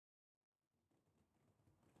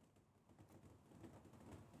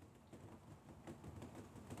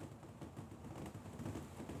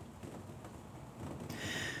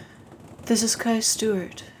This is Kai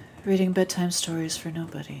Stewart, reading bedtime stories for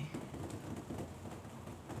nobody.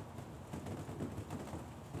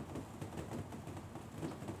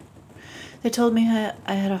 They told me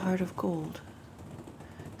I had a heart of gold,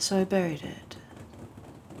 so I buried it.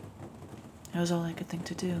 It was all I could think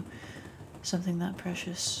to do. Something that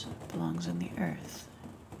precious belongs in the earth.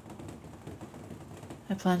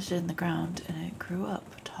 I planted it in the ground, and it grew up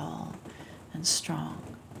tall and strong,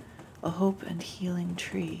 a hope and healing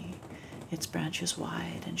tree, its branches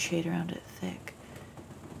wide and shade around it thick.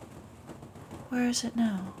 Where is it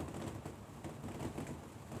now?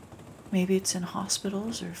 Maybe it's in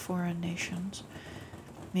hospitals or foreign nations.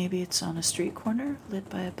 Maybe it's on a street corner lit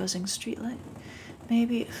by a buzzing streetlight.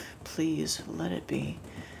 Maybe, please, let it be.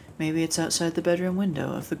 Maybe it's outside the bedroom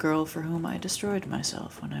window of the girl for whom I destroyed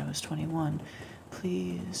myself when I was 21.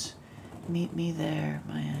 Please, meet me there,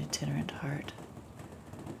 my itinerant heart.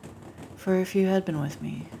 For if you had been with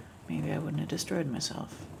me, maybe I wouldn't have destroyed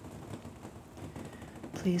myself.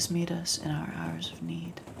 Please meet us in our hours of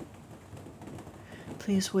need.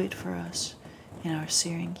 Please wait for us in our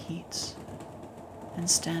searing heats and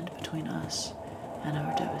stand between us and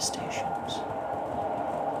our devastations.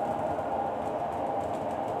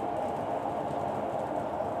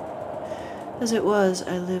 As it was,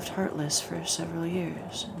 I lived heartless for several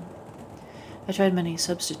years, and I tried many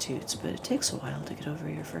substitutes, but it takes a while to get over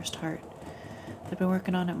your first heart. I've been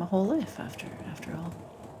working on it my whole life, after all.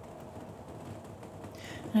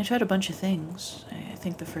 And I tried a bunch of things. I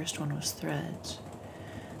think the first one was threads.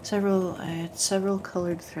 I had several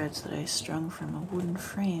colored threads that I strung from a wooden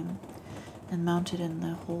frame and mounted in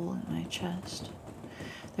the hole in my chest.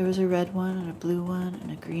 There was a red one and a blue one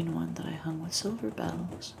and a green one that I hung with silver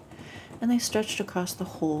bells, and they stretched across the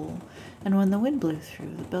hole, and when the wind blew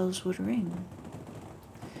through, the bells would ring.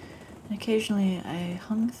 And occasionally I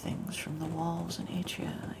hung things from the walls and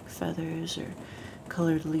atria, like feathers or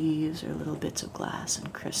colored leaves or little bits of glass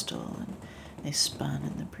and crystal, and they spun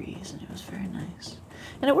in the breeze, and it was very nice.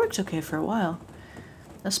 And it worked okay for a while.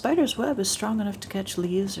 A spider's web is strong enough to catch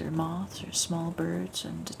leaves or moths or small birds,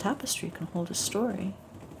 and a tapestry can hold a story.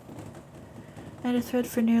 I had a thread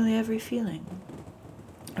for nearly every feeling.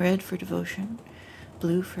 Red for devotion,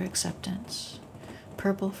 blue for acceptance,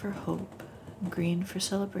 purple for hope, green for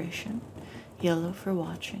celebration, yellow for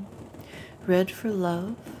watching, red for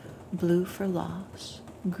love, blue for loss,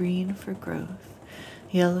 green for growth,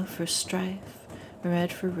 yellow for strife,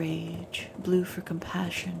 red for rage, blue for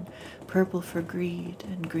compassion, purple for greed,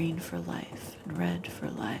 and green for life, and red for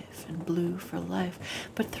life, and blue for life.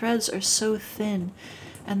 But threads are so thin,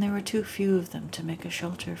 and there were too few of them to make a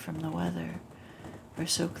shelter from the weather, or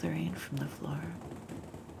soak the rain from the floor.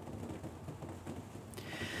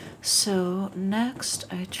 So next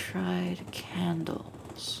I tried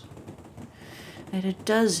candles. I had a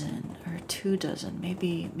dozen or 24,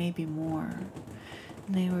 maybe more.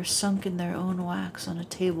 And they were sunk in their own wax on a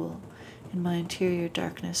table in my interior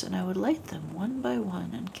darkness, and I would light them one by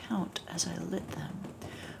one and count as I lit them.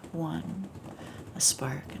 1, a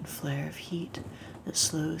spark and flare of heat that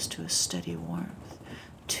slows to a steady warmth.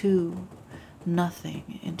 2,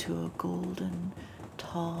 nothing into a golden,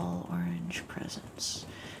 tall orange presence.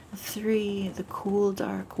 3, the cool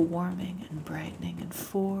dark warming and brightening. And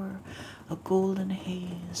 4, a golden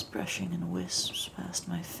haze brushing in wisps past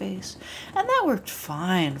my face. And that worked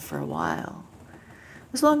fine for a while.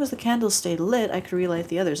 As long as the candles stayed lit, I could relight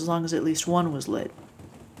the others, as long as at least one was lit.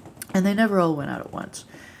 And they never all went out at once.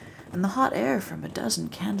 And the hot air from a dozen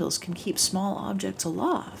candles can keep small objects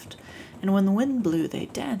aloft. And when the wind blew, they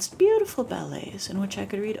danced beautiful ballets in which I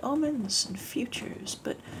could read omens and futures,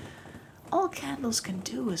 but all candles can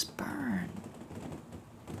do is burn.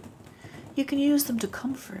 You can use them to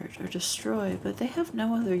comfort or destroy, but they have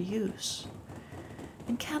no other use.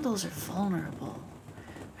 And candles are vulnerable.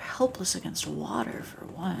 They're helpless against water, for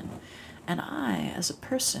one, and I, as a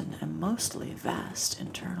person, am mostly vast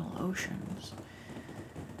internal oceans.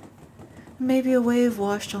 Maybe a wave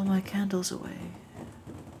washed all my candles away.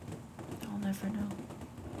 I'll never know.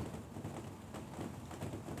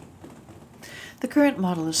 The current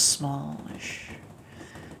model is smallish,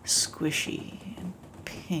 squishy, and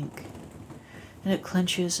pink, and it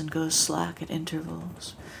clenches and goes slack at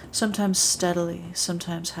intervals, sometimes steadily,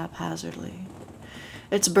 sometimes haphazardly.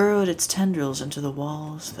 It's burrowed its tendrils into the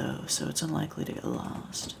walls, though, so it's unlikely to get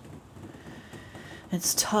lost.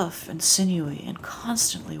 It's tough and sinewy and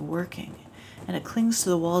constantly working, and it clings to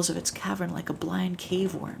the walls of its cavern like a blind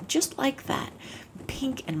cave worm, just like that,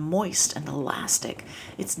 pink and moist and elastic,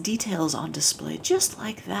 its details on display, just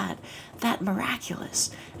like that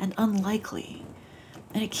miraculous and unlikely,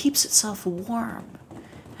 and it keeps itself warm,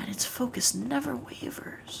 and its focus never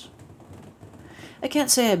wavers. I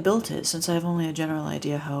can't say I built it since I have only a general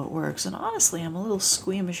idea how it works, and honestly, I'm a little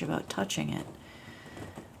squeamish about touching it.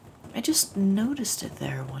 I just noticed it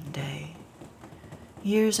there one day,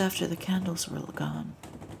 years after the candles were gone.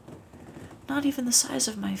 Not even the size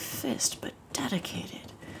of my fist, but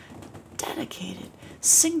dedicated,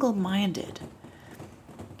 single-minded.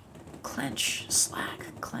 Clench, slack,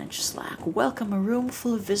 welcome a room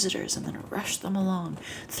full of visitors and then rush them along,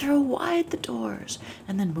 throw wide the doors,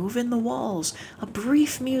 and then move in the walls, a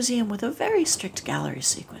brief museum with a very strict gallery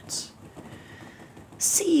sequence.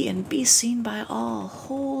 See and be seen by all,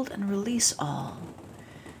 hold and release all.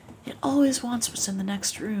 It always wants what's in the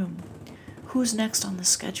next room, who's next on the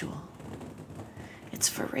schedule. It's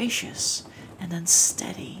voracious and then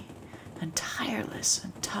steady and tireless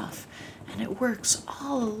and tough, and it works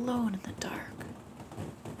all alone in the dark.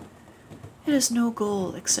 It has no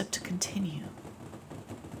goal except to continue.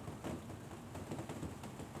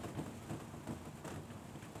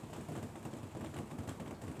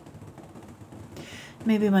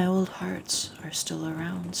 Maybe my old hearts are still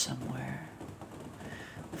around somewhere,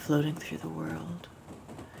 floating through the world,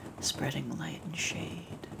 spreading light and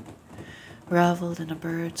shade, raveled in a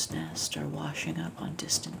bird's nest or washing up on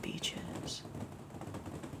distant beaches.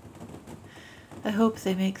 I hope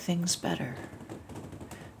they make things better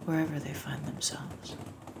wherever they find themselves.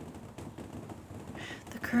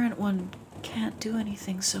 The current one can't do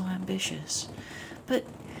anything so ambitious, but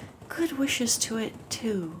good wishes to it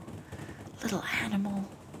too. Little animal,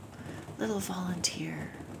 little volunteer,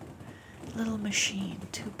 little machine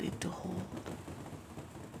too big to hold.